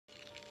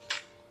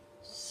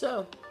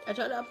So, I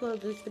tried to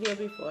upload this video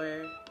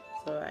before,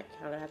 so I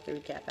kind of have to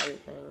recap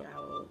everything. I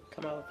will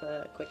come up with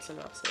a quick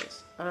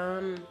synopsis.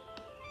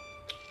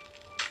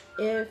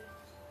 If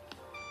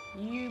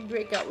you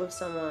break up with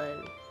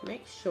someone,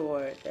 make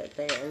sure that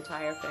their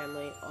entire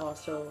family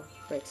also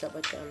breaks up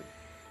with them.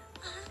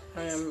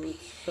 I am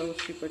so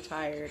super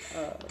tired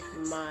of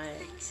my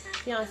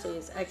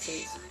fiance's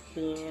exes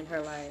being in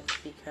her life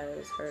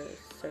because her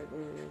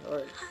certain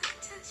or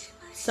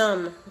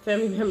some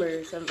family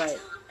members invite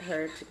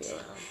her to be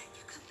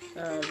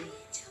around.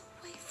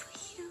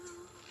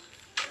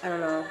 I don't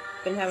know.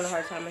 Been having a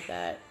hard time with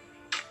that.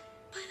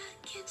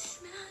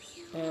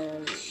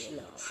 And, you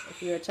know,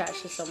 if you're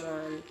attached to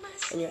someone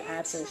in your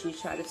absence, you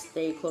try to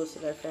stay close to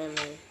their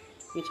family.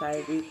 You try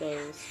to do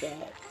things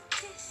that,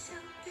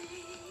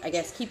 I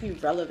guess, keep you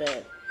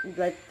relevant.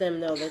 Let them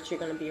know that you're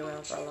going to be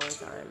around for a long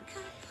time.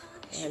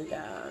 And,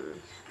 oh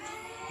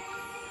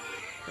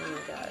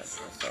my God, it's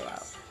so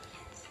loud.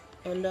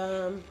 And,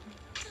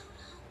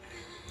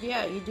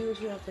 yeah, you do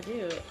what you have to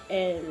do.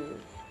 And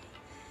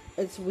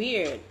it's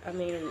weird. I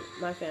mean,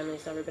 my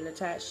family's never been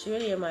attached to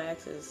any of my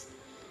exes.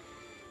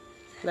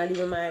 Not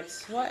even my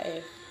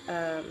ex-wife.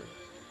 I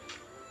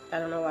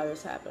don't know why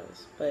this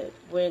happens. But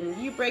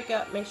when you break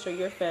up, make sure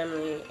your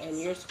family and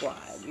your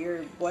squad,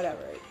 your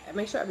whatever,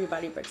 make sure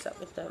everybody breaks up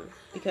with them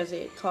because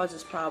it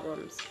causes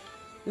problems.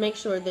 Make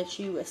sure that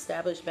you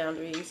establish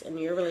boundaries in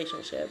your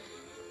relationship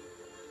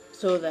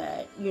so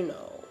that, you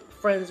know,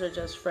 friends are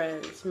just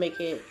friends.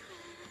 Make it,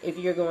 if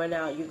you're going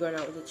out with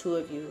the two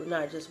of you,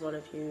 not just one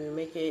of you.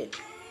 Make it,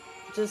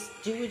 just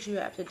do what you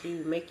have to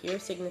do. Make your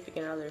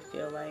significant other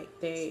feel like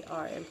they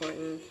are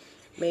important.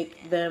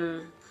 Make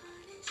them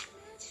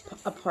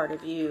a part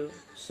of you.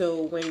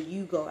 So when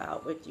you go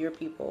out with your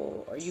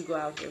people or you go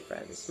out with your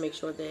friends, make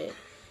sure that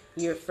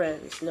your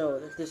friends know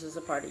that this is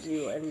a part of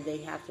you and they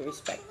have to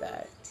respect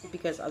that,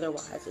 because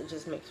otherwise it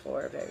just makes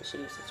for a very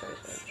shitty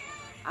situation.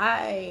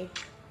 I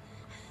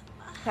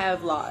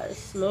have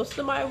lost most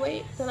of my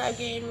weight that I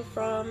gained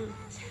from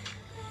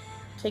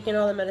taking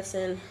all the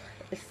medicine.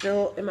 It's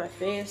still in my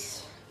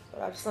face,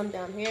 but I've slimmed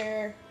down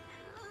here.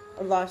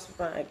 I've lost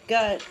my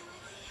gut.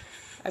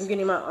 I'm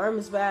getting my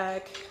arms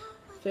back.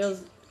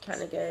 Feels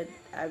kind of good.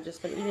 I've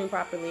just been eating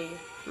properly.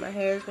 My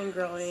hair's been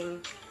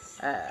growing.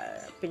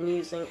 I've been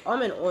using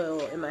almond oil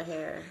in my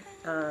hair.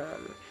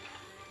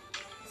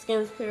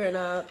 Skin's clearing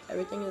up.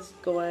 Everything is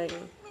going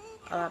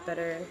a lot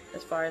better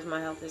as far as my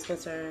health is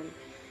concerned.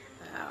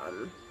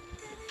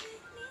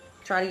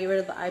 Try to get rid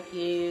of the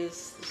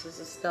IPAs. This is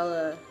a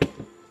Stella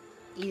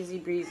easy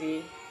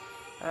breezy.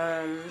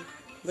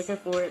 Looking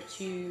forward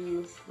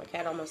to, my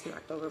cat almost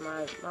knocked over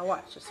my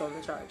watch, just on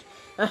the charge.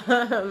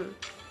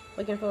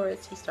 Looking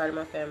forward to starting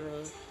my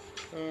family,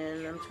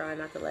 and I'm trying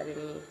not to let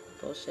any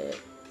bullshit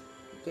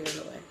get in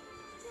the way.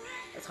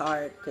 It's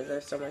hard because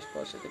there's so much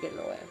bullshit to get in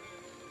the way.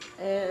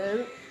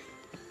 And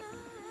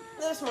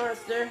this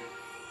monster,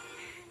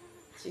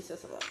 she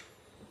says hello.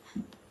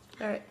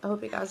 Alright, I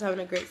hope you guys are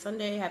having a great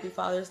Sunday. Happy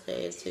Father's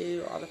Day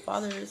to all the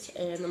fathers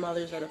and the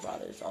mothers of the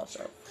fathers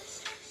also.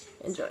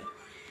 Enjoy.